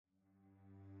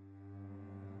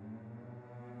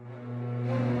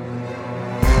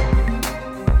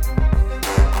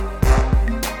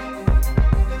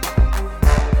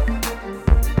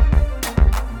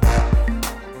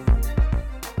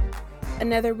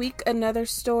Another week, another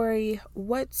story.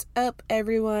 What's up,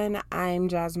 everyone? I'm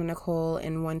Jasmine Nicole,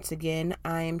 and once again,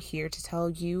 I am here to tell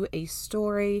you a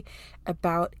story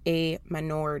about a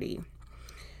minority.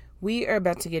 We are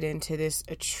about to get into this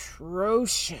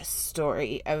atrocious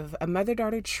story of a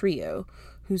mother-daughter trio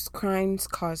whose crimes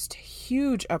caused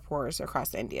huge uproars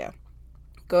across India.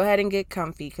 Go ahead and get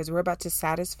comfy because we're about to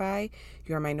satisfy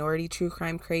your minority true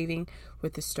crime craving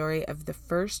with the story of the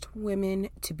first women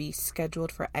to be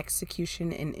scheduled for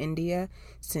execution in India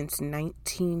since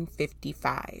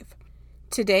 1955.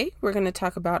 Today, we're going to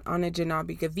talk about Anna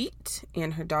Janabi Gavit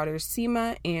and her daughters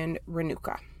Seema and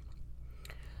Renuka.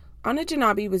 Anna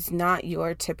Janabi was not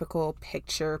your typical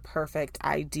picture-perfect,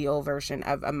 ideal version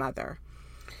of a mother.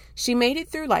 She made it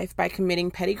through life by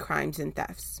committing petty crimes and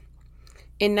thefts.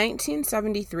 In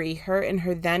 1973, her and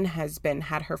her then-husband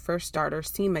had her first daughter,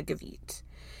 Seema Gavit.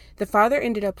 The father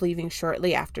ended up leaving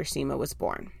shortly after Seema was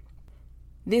born.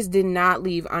 This did not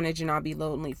leave Anna Janabi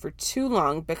lonely for too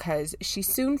long because she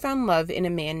soon found love in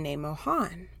a man named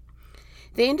Mohan.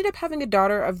 They ended up having a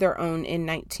daughter of their own in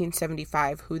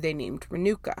 1975 who they named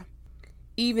Renuka.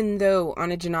 Even though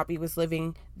Anna Janabi was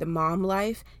living the mom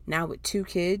life, now with 2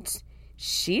 kids,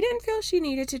 she didn't feel she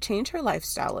needed to change her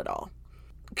lifestyle at all.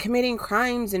 Committing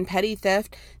crimes and petty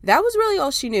theft, that was really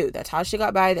all she knew. That's how she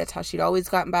got by. That's how she'd always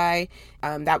gotten by.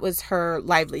 That was her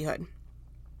livelihood.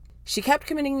 She kept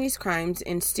committing these crimes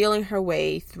and stealing her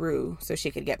way through so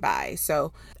she could get by.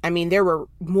 So, there were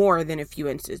more than a few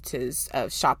instances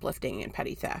of shoplifting and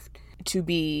petty theft. To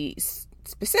be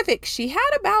specific, she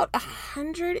had about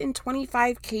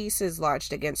 125 cases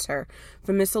lodged against her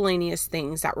for miscellaneous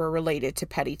things that were related to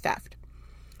petty theft.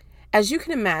 As you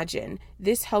can imagine,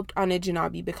 this helped Anna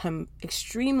Janabi become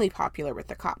extremely popular with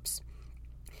the cops.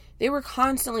 They were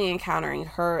constantly encountering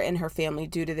her and her family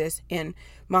due to this, and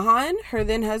Mahan, her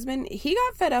then-husband, he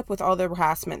got fed up with all the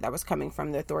harassment that was coming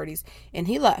from the authorities, and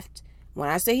he left. When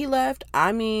I say he left,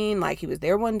 I mean like he was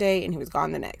there one day and he was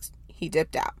gone the next. He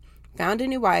dipped out, found a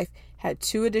new wife, had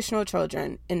 2 additional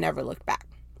children, and never looked back.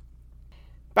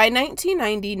 By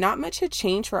 1990, not much had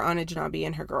changed for Anna Janabi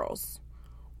and her girls.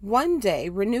 One day,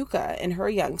 Renuka and her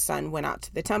young son went out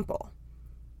to the temple.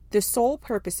 The sole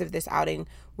purpose of this outing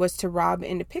was to rob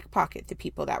and to pickpocket the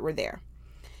people that were there.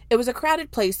 It was a crowded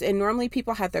place, and normally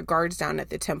people had their guards down at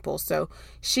the temple, so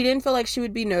she didn't feel like she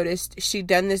would be noticed. She'd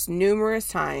done this numerous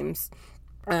times,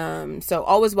 so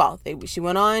all was well. She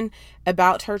went on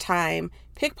about her time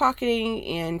pickpocketing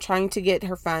and trying to get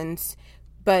her funds,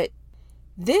 but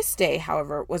this day,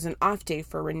 however, was an off day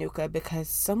for Renuka because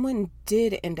someone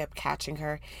did end up catching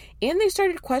her, and they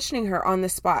started questioning her on the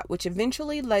spot, which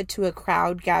eventually led to a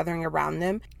crowd gathering around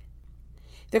them.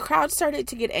 The crowd started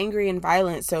to get angry and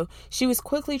violent, so she was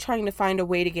quickly trying to find a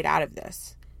way to get out of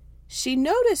this. She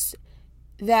noticed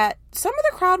that some of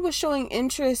the crowd was showing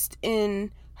interest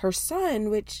in her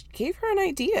son, which gave her an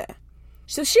idea.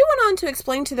 So she went on to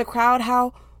explain to the crowd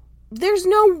how there's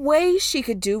no way she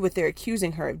could do what they're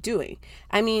accusing her of doing.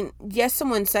 Yes,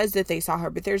 someone says that they saw her,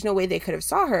 but there's no way they could have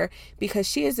saw her because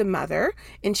she is a mother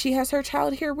and she has her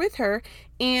child here with her.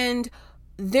 And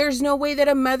there's no way that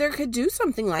a mother could do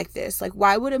something like this. Like,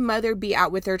 why would a mother be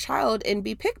out with her child and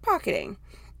be pickpocketing?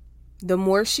 The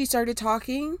more she started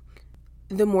talking,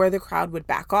 the more the crowd would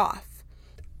back off.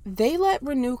 They let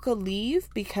Renuka leave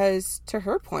because, to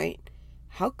her point,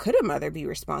 how could a mother be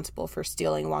responsible for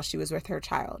stealing while she was with her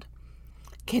child?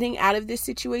 Getting out of this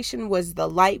situation was the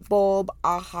light bulb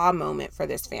aha moment for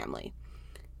this family.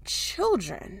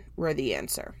 Children were the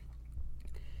answer.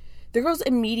 The girls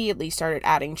immediately started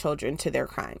adding children to their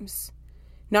crimes.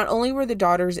 Not only were the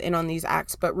daughters in on these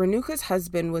acts, but Renuka's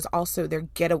husband was also their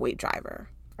getaway driver.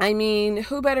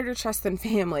 Who better to trust than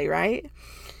family, right?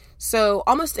 So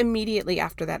almost immediately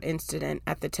after that incident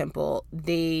at the temple,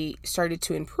 they started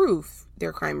to improve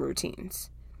their crime routines.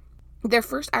 Their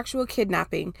first actual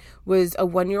kidnapping was a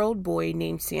 1-year-old boy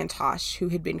named Santosh who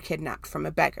had been kidnapped from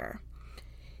a beggar.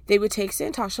 They would take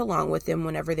Santosh along with them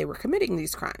whenever they were committing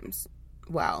these crimes.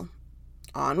 Well,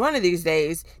 on one of these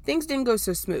days, things didn't go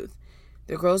so smooth.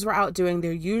 The girls were out doing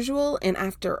their usual, and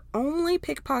after only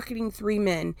pickpocketing 3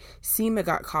 men, Seema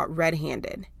got caught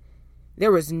red-handed.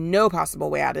 There was no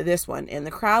possible way out of this one, and the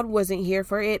crowd wasn't here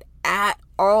for it at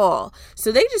all.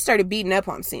 So they just started beating up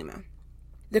on Seema.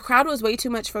 The crowd was way too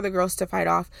much for the girls to fight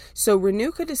off, so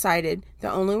Renuka decided the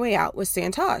only way out was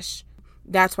Santosh.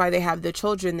 That's why they have the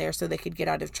children there so they could get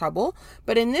out of trouble.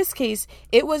 But in this case,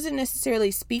 it wasn't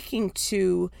necessarily speaking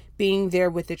to being there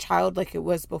with the child like it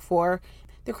was before.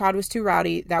 The crowd was too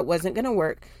rowdy. That wasn't going to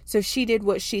work. So she did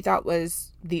what she thought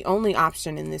was the only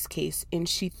option in this case, and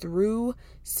she threw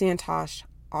Santosh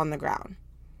on the ground.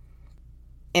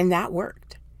 And that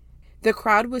worked. The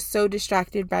crowd was so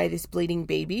distracted by this bleeding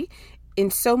baby,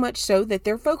 and so much so that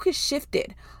their focus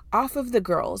shifted off of the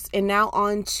girls and now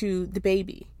on to the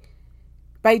baby.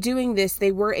 By doing this,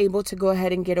 they were able to go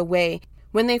ahead and get away.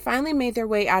 When they finally made their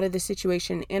way out of the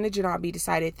situation, Anna Janabi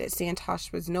decided that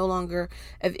Santosh was no longer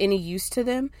of any use to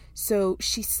them, so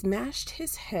she smashed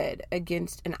his head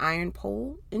against an iron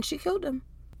pole and she killed him.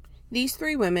 These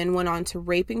 3 women went on to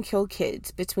rape and kill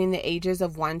kids between the ages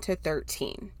of 1 to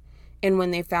 13. And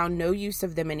when they found no use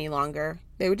of them any longer,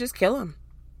 they would just kill them.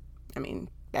 I mean,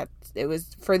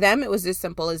 for them, it was as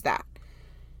simple as that.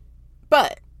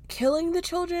 But killing the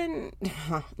children,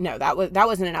 no, that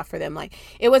wasn't enough for them. Like,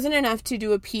 it wasn't enough to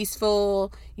do a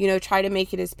peaceful, try to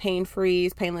make it as pain-free,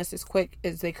 as painless, as quick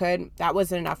as they could. That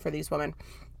wasn't enough for these women.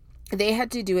 They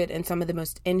had to do it in some of the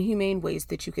most inhumane ways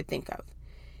that you could think of.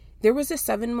 There was a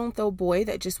 7-month-old boy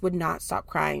that just would not stop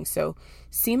crying, so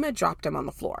Seema dropped him on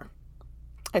the floor.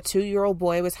 A 2-year-old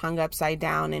boy was hung upside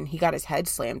down and he got his head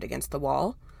slammed against the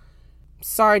wall.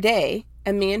 Sarday,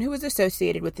 a man who was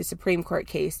associated with the Supreme Court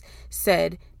case,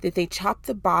 said that they chopped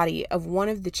the body of one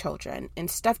of the children and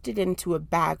stuffed it into a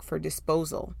bag for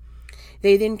disposal.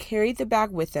 They then carried the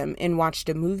bag with them and watched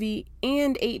a movie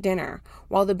and ate dinner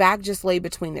while the bag just lay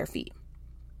between their feet.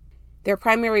 Their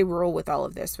primary rule with all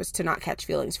of this was to not catch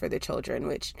feelings for the children,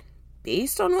 which,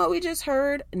 based on what we just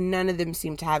heard, none of them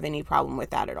seemed to have any problem with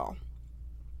that at all.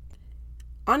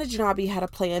 Anna Janabi had a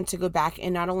plan to go back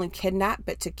and not only kidnap,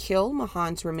 but to kill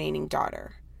Mahan's remaining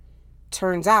daughter.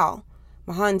 Turns out,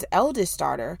 Mahan's eldest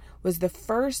daughter was the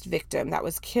first victim that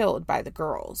was killed by the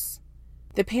girls.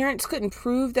 The parents couldn't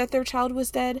prove that their child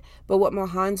was dead, but what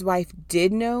Mahan's wife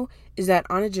did know is that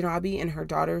Anna Janabi and her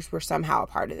daughters were somehow a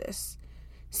part of this.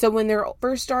 So when their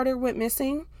first daughter went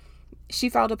missing, she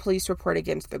filed a police report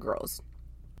against the girls.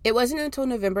 It wasn't until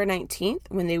November 19th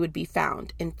when they would be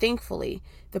found, and thankfully,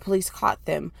 the police caught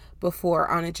them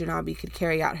before Anna Janabi could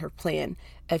carry out her plan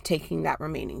of taking that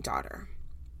remaining daughter.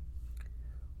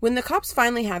 When the cops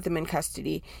finally had them in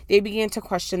custody, they began to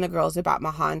question the girls about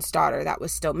Mahan's daughter that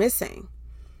was still missing.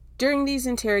 During these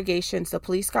interrogations, the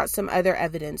police got some other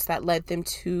evidence that led them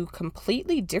to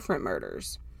completely different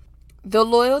murders. The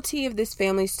loyalty of this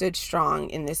family stood strong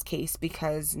in this case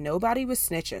because nobody was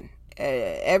snitching.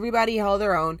 Everybody held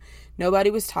their own.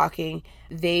 Nobody was talking.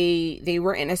 They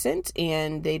were innocent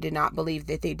and they did not believe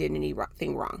that they did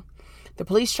anything wrong. The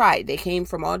police tried. They came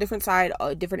from all different sides,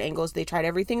 all different angles. They tried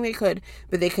everything they could,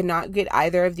 but they could not get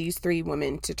either of these 3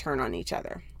 women to turn on each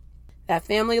other. That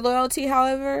family loyalty,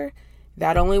 however,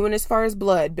 that only went as far as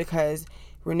blood because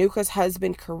Renuka's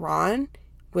husband, Karan,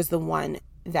 was the one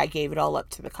that gave it all up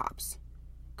to the cops.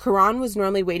 Karan was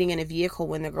normally waiting in a vehicle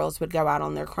when the girls would go out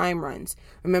on their crime runs.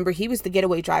 Remember, he was the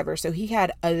getaway driver, so he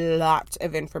had a lot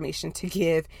of information to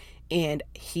give, and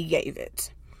he gave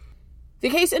it. The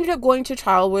case ended up going to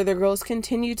trial where the girls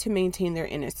continued to maintain their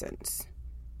innocence.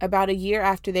 About a year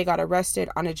after they got arrested,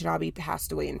 Anna Janabi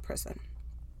passed away in prison.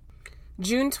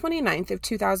 June 29th of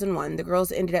 2001, the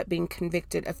girls ended up being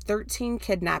convicted of 13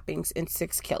 kidnappings and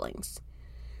 6 killings.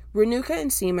 Renuka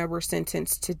and Seema were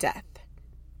sentenced to death.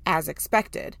 As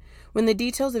expected, when the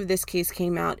details of this case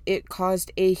came out, it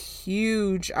caused a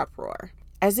huge uproar.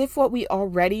 As if what we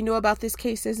already know about this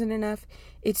case isn't enough,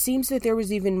 it seems that there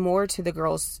was even more to the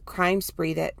girls' crime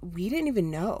spree that we didn't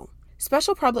even know.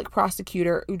 Special Public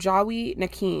Prosecutor Ujawi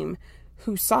Nakim,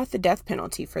 who sought the death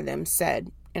penalty for them,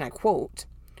 said, and I quote,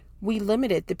 "We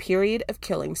limited the period of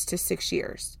killings to 6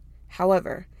 years.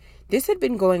 However, this had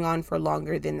been going on for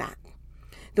longer than that.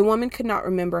 The woman could not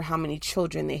remember how many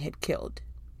children they had killed."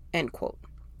 End quote.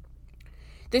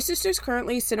 The sisters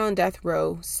currently sit on death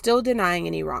row, still denying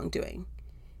any wrongdoing.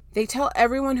 They tell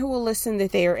everyone who will listen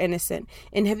that they are innocent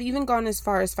and have even gone as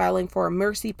far as filing for a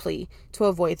mercy plea to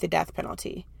avoid the death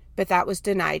penalty, but that was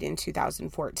denied in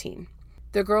 2014.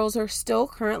 The girls are still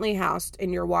currently housed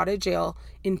in Yerwada Jail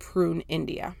in Pune,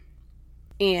 India.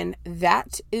 And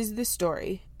that is the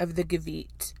story of the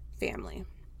Gavit family.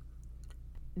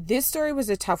 This story was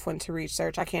a tough one to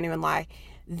research, I can't even lie.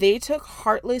 They took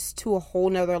Heartless to a whole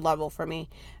nother level for me.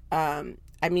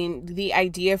 The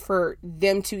idea for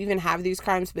them to even have these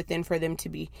crimes, but then for them to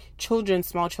be children,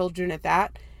 small children at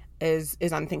that, is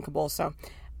unthinkable. So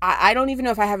I don't even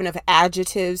know if I have enough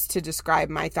adjectives to describe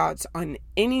my thoughts on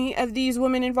any of these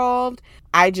women involved.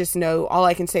 I just know, all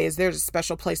I can say is there's a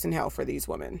special place in hell for these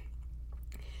women.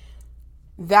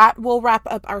 That will wrap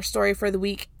up our story for the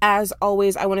week. As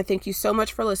always, I want to thank you so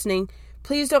much for listening.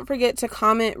 Please don't forget to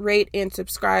comment, rate, and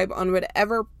subscribe on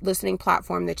whatever listening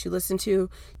platform that you listen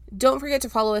to. Don't forget to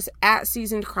follow us at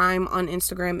Seasoned Crime on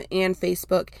Instagram and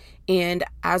Facebook. And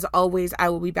as always, I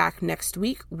will be back next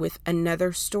week with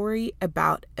another story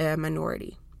about a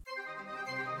minority.